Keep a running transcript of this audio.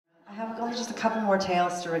just a couple more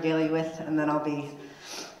tales to regale you with, and then I'll be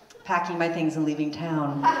packing my things and leaving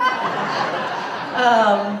town.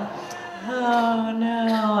 Oh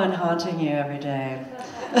no, and haunting you every day.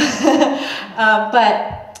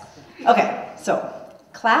 But, okay, so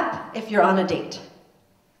clap if you're on a date.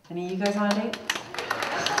 Any of you guys on a date?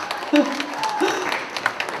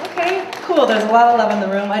 Okay, cool, there's a lot of love in the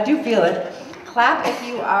room. I do feel it. Clap if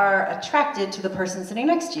you are attracted to the person sitting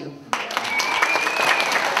next to you.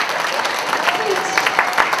 It's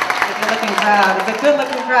a good-looking crowd. It's a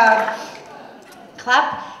good-looking crowd.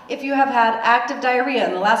 Clap if you have had active diarrhea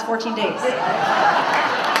in the last 14 days.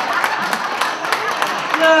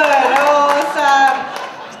 Good. Oh, sad.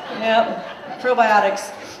 Yep.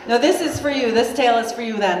 Probiotics. No, this is for you. This tale is for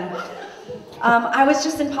you then. I was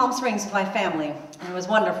just in Palm Springs with my family, and it was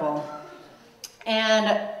wonderful.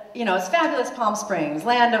 And, you know, it's fabulous Palm Springs,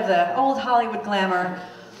 land of the old Hollywood glamour.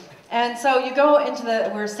 And so you go into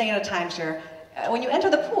we're staying at a timeshare. When you enter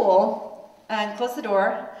the pool and close the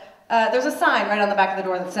door, there's a sign right on the back of the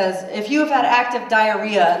door that says, if you have had active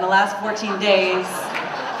diarrhea in the last 14 days,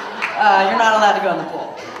 you're not allowed to go in the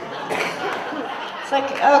pool. It's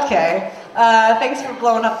like, okay, thanks for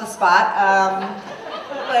blowing up the spot.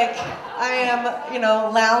 Like, I am, you know,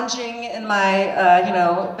 lounging in my, you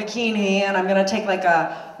know, bikini, and I'm gonna take like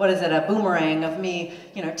a boomerang of me,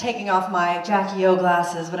 you know, taking off my Jackie O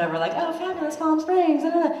glasses, whatever, like, oh, fabulous Palm Springs,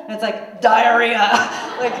 and it's like, diarrhea.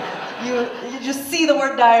 Like, you just see the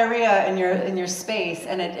word diarrhea in your space,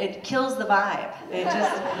 and it kills the vibe. It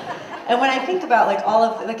just, and when I think about like all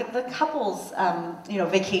of, like the couples, you know,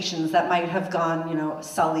 vacations that might have gone, you know,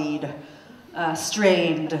 sullied,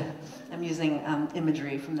 strained, I'm using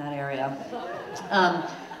imagery from that area.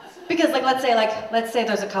 Because let's say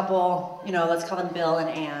there's a couple, you know, let's call them Bill and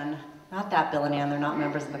Ann. Not that Bill and Ann, they're not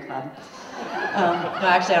members of the club. No,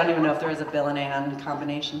 actually, I don't even know if there is a Bill and Ann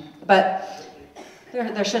combination, but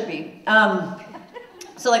there should be.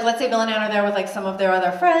 So like, let's say Bill and Ann are there with like some of their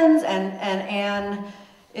other friends, and Ann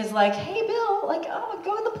is like, hey Bill, like, oh,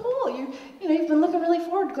 go in the pool. You know, you've been looking really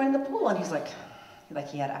forward to going to the pool, and he's like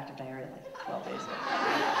he had active diarrhea like 12 days ago.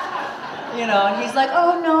 You know, and he's like,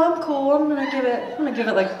 oh no, I'm cool. I'm gonna give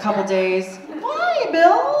it like a couple days. Why,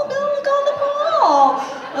 Bill? Bill, go in the pool.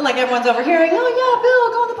 And like everyone's overhearing, oh yeah, Bill,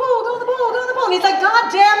 go in the pool, go in the pool, go in the pool. And he's like, God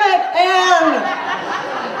damn it, Ann!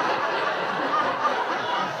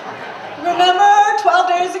 Remember 12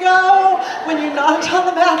 days ago when you knocked on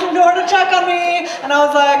the bathroom door to check on me? And I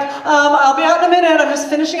was like, I'll be out in a minute. I'm just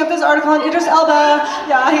finishing up this article on Idris Elba.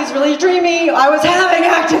 Yeah, he's really dreamy. I was having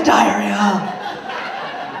active diarrhea.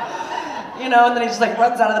 You know, and then he just like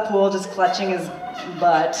runs out of the pool, just clutching his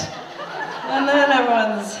butt. And then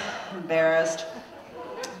everyone's embarrassed.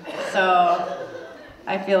 So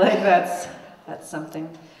I feel like that's something.